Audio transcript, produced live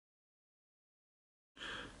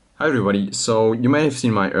Hi everybody, so you may have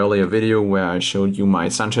seen my earlier video where I showed you my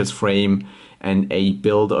Sanchez frame and a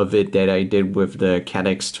build of it that I did with the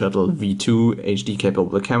Cadex Turtle V2 HD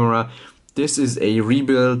capable camera. This is a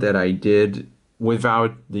rebuild that I did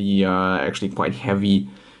without the actually quite heavy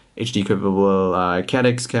HD capable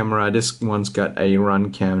Cadex camera. This one's got a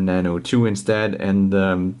Runcam Nano 2 instead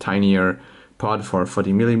and tinier pod for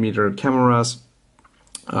 40mm cameras.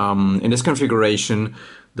 In this configuration,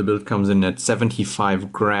 the build comes in at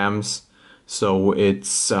 75 grams, so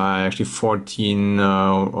it's actually 13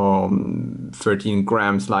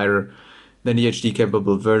 grams lighter than the HD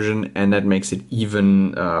capable version, and that makes it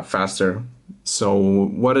even faster. So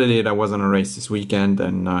what I did, I was on a race this weekend,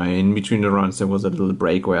 and in between the runs there was a little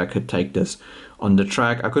break where I could take this on the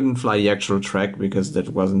track. I couldn't fly the actual track because that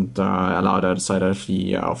wasn't allowed outside of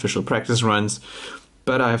the official practice runs.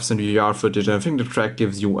 But I have some DVR footage, and I think the track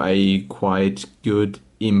gives you a quite good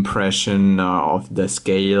impression of the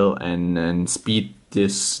scale and speed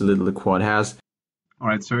this little quad has.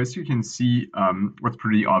 Alright, so as you can see, what's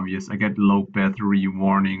pretty obvious, I get low battery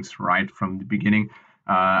warnings right from the beginning.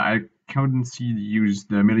 I couldn't use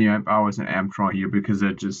the milliamp hours and amp draw here because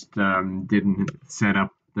I just didn't set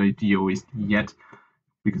up the DOS yet,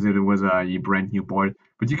 because it was a brand new board.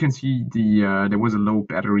 But you can see there was a low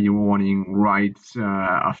battery warning right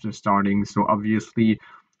after starting. So obviously,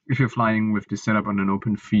 if you're flying with the setup on an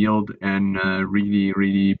open field and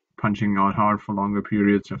really punching out hard for longer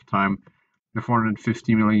periods of time, the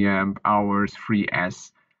 450 milliamp hours free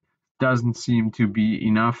S doesn't seem to be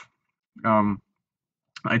enough.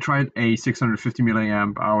 I tried a 650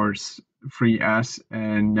 milliamp hours free S,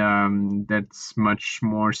 and that's much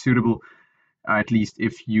more suitable, at least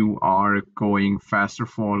if you are going faster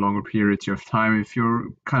for longer periods of time. If you're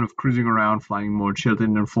kind of cruising around, flying more chilled,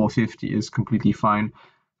 then 450 is completely fine.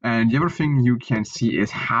 And the other thing you can see is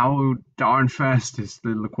how darn fast this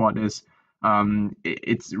little quad is.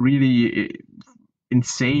 It's really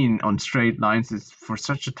insane on straight lines. It's, for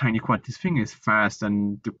such a tiny quad, this thing is fast,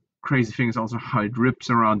 and the crazy thing is also how it rips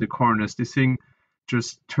around the corners. This thing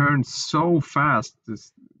just turns so fast.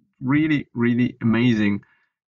 It's really amazing.